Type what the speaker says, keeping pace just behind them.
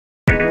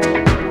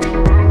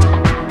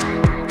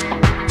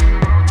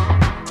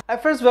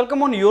Friends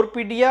welcome on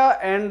योरपीडिया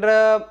and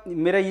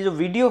मेरा ये जो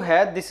वीडियो है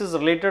this is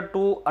related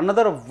to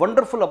another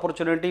wonderful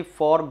opportunity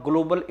for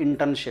global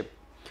internship.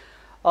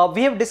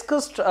 We have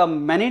discussed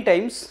many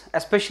times,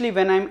 especially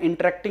when I am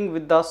interacting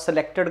with the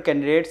selected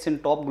candidates in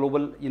top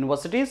global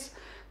universities,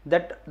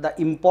 that the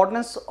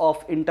importance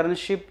of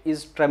internship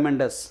is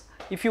tremendous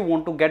if you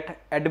want to get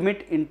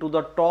admit into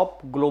the top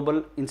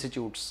global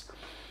institutes.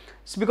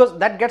 So because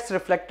that gets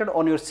reflected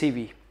on your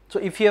CV.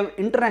 So if you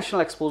have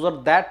international exposure,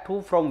 that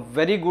too from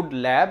very good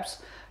labs,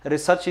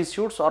 research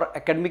institutes or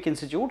academic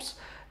institutes,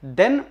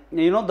 then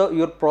you know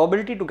your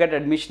probability to get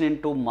admission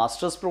into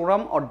master's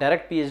program or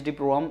direct PhD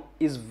program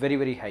is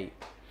very high.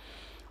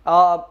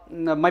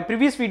 My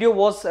previous video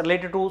was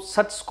related to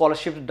such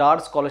scholarships,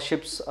 DART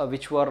scholarships,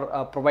 which were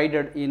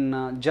provided in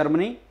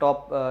Germany,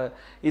 top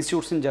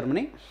institutes in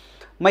Germany.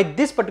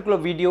 This particular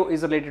video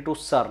is related to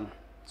CERN.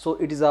 So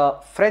it is a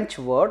French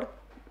word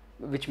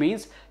which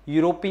means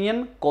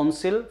European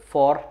Council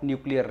for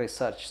Nuclear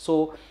Research.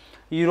 So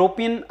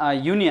European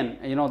Union,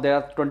 you know, there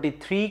are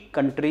 23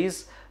 countries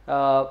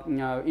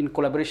in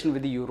collaboration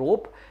with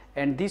Europe,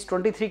 and these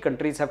 23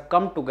 countries have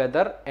come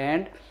together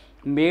and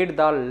made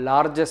the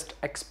largest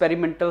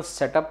experimental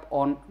setup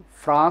on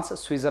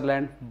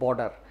France-Switzerland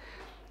border.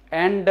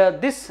 And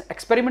this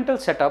experimental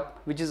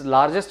setup, which is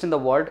largest in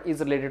the world,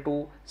 is related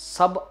to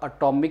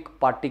subatomic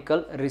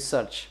particle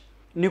research,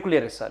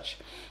 nuclear research.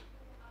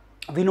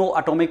 We know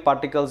atomic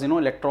particles, you know,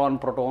 electron,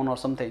 proton or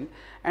something,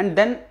 and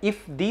then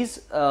if these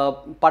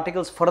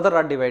particles further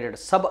are divided,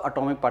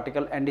 subatomic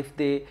particle, and if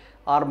they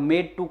are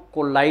made to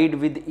collide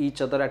with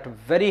each other at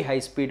very high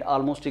speed,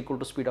 almost equal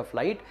to speed of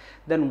light,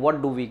 then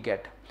what do we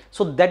get?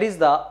 So that is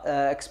the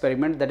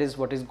experiment, that is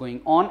what is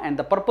going on, and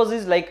the purpose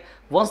is like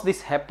once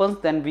this happens,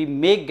 then we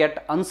may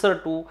get answer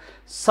to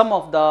some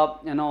of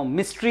the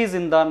mysteries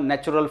in the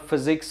natural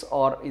physics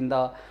or in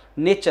the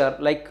nature,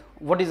 like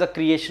what is the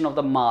creation of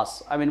the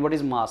mass, I mean what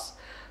is mass.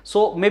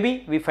 So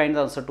maybe we find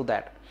the answer to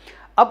that.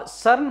 अब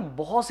CERN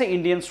बहुत से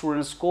Indian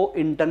students को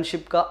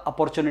internship का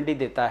opportunity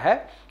देता है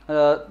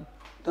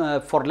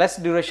for less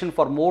duration,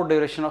 for more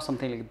duration or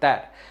something like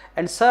that,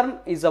 and CERN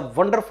is a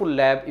wonderful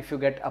lab if you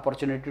get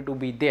opportunity to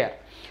be there.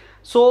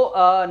 So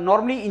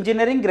normally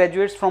engineering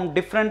graduates from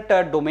different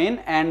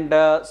domain and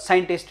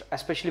scientists,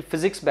 especially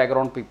physics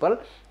background people,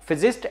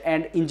 physicists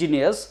and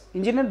engineers,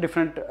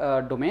 different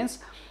domains,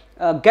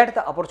 get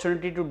the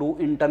opportunity to do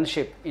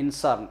internship in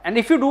CERN. And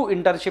if you do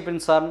internship in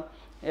CERN,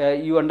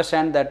 you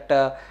understand that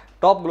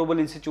top global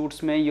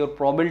institutes may your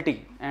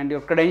probability and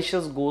your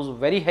credentials goes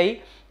very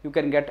high, you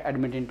can get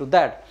admitted into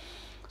that.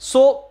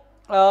 So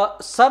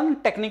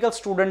CERN technical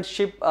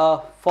studentship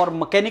for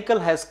mechanical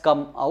has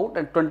come out,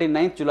 and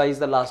 29th July is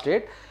the last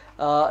date.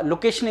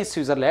 Location is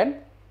Switzerland.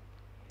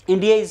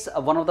 India is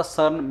one of the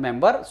CERN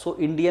member, so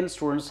Indian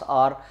students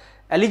are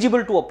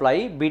eligible to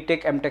apply.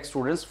 B.Tech, M.Tech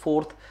students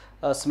 4th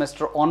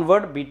semester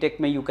onward, B.Tech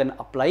may you can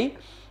apply,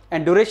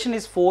 and duration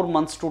is 4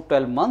 months to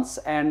 12 months,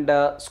 and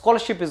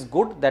scholarship is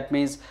good, that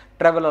means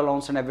travel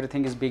allowance and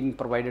everything is being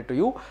provided to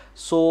you.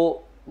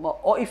 So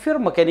if you're a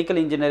mechanical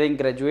engineering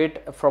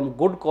graduate from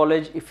good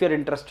college, if you're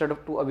interested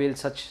to avail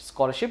such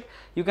scholarship,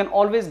 you can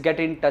always get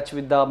in touch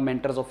with the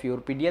mentors of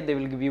Yourpedia. They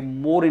will give you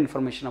more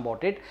information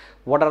about it,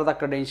 what are the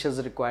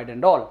credentials required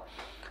and all.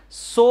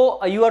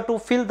 So you are to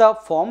fill the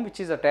form which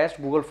is attached,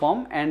 Google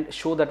form, and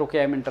show that okay,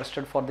 I am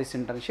interested for this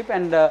internship,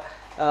 and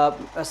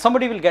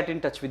somebody will get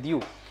in touch with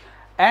you.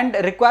 And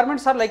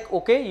requirements are like,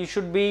 okay, you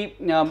should be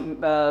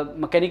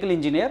mechanical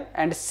engineer,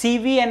 and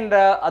CV and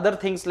other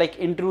things like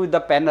interview with the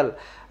panel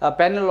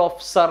of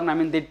CERN. I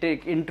mean they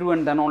take interview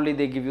and then only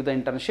they give you the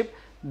internship.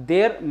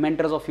 Their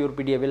mentors of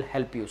Yourpedia will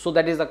help you. So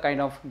that is the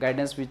kind of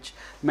guidance which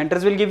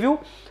mentors will give you.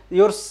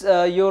 Your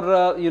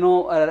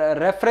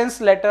reference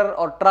letter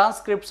or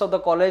transcripts of the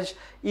college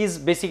is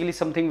basically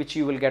something which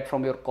you will get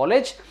from your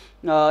college.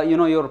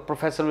 Your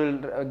professor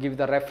will give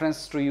the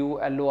reference to you,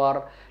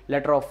 LOR,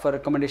 letter of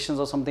recommendations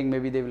or something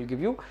maybe they will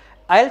give you.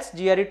 IELTS,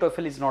 GRE,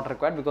 TOEFL is not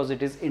required because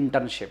it is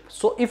internship.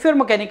 So if you're a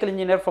mechanical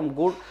engineer from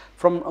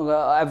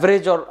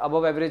average or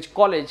above average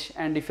college,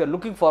 and if you're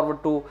looking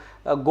forward to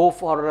go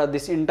for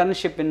this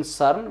internship in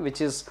CERN, which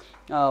is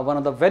one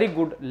of the very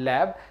good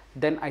lab,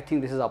 then I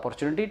think this is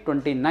opportunity.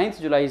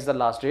 29th July is the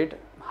last date.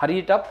 Hurry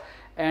it up,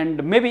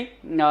 and maybe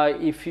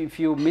if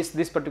you miss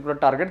this particular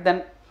target,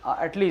 then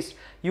at least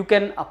you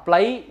can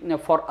apply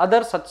for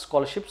other such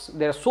scholarships.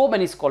 There are so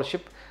many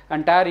scholarships,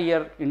 entire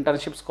year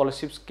internship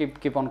scholarships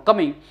keep on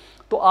coming.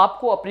 तो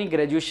आपको अपनी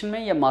graduation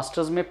में या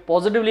masters में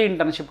positively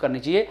internship करनी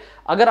चाहिए.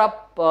 अगर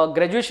आप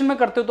ग्रेजुएशन में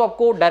करते हो तो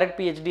आपको डायरेक्ट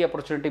पीएचडी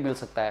अपॉर्चुनिटी मिल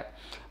सकता है.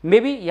 मे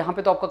बी यहाँ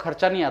पे तो आपका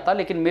खर्चा नहीं आता,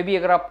 लेकिन मे बी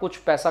अगर आप कुछ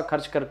पैसा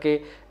खर्च करके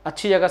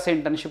अच्छी जगह से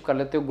इंटर्नशिप कर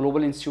लेते हो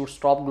global institute,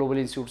 top global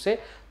institute से,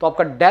 तो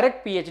आपका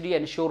डायरेक्ट पीएचडी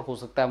एंश्योर हो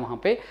सकता है वहाँ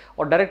पे,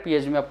 और डायरेक्ट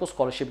पीएचडी में आपको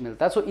स्कॉलरशिप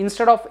मिलता है. So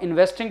instead of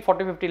investing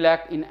 40-50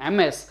 lakh in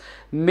MS,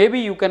 may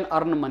be you can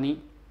earn money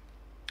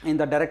in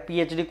the direct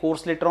PhD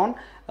course later on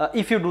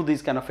if you do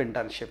this kind of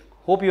internship.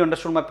 Hope you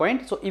understood my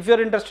point. So if you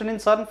are interested in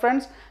CERN,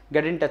 friends,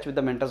 get in touch with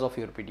the mentors of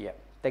Yourpedia.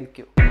 Thank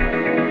you.